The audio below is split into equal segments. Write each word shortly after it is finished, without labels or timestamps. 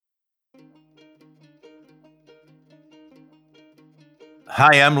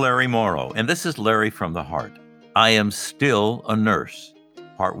Hi, I'm Larry Morrow, and this is Larry from the Heart. I am still a nurse.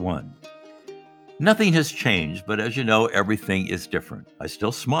 Part 1. Nothing has changed, but as you know, everything is different. I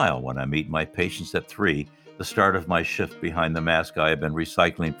still smile when I meet my patients at 3, the start of my shift behind the mask I have been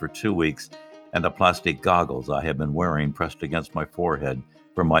recycling for 2 weeks, and the plastic goggles I have been wearing pressed against my forehead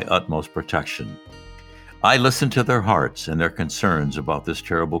for my utmost protection. I listen to their hearts and their concerns about this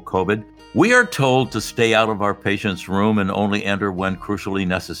terrible COVID. We are told to stay out of our patient's room and only enter when crucially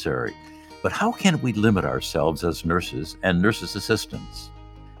necessary. But how can we limit ourselves as nurses and nurses' assistants?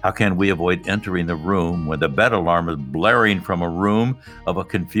 How can we avoid entering the room when the bed alarm is blaring from a room of a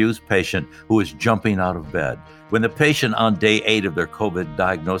confused patient who is jumping out of bed? When the patient on day 8 of their COVID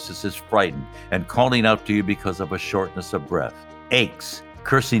diagnosis is frightened and calling out to you because of a shortness of breath, aches,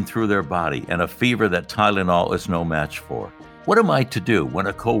 cursing through their body, and a fever that Tylenol is no match for. What am I to do when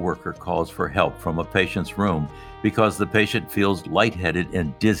a coworker calls for help from a patient's room because the patient feels lightheaded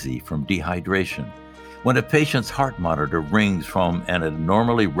and dizzy from dehydration? When a patient's heart monitor rings from an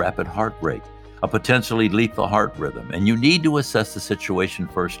abnormally rapid heart rate, a potentially lethal heart rhythm, and you need to assess the situation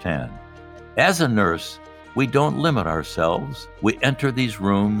firsthand? As a nurse, we don't limit ourselves. We enter these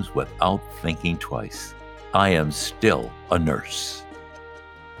rooms without thinking twice. I am still a nurse.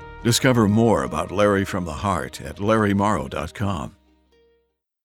 Discover more about Larry from the Heart at larrymorrow.com.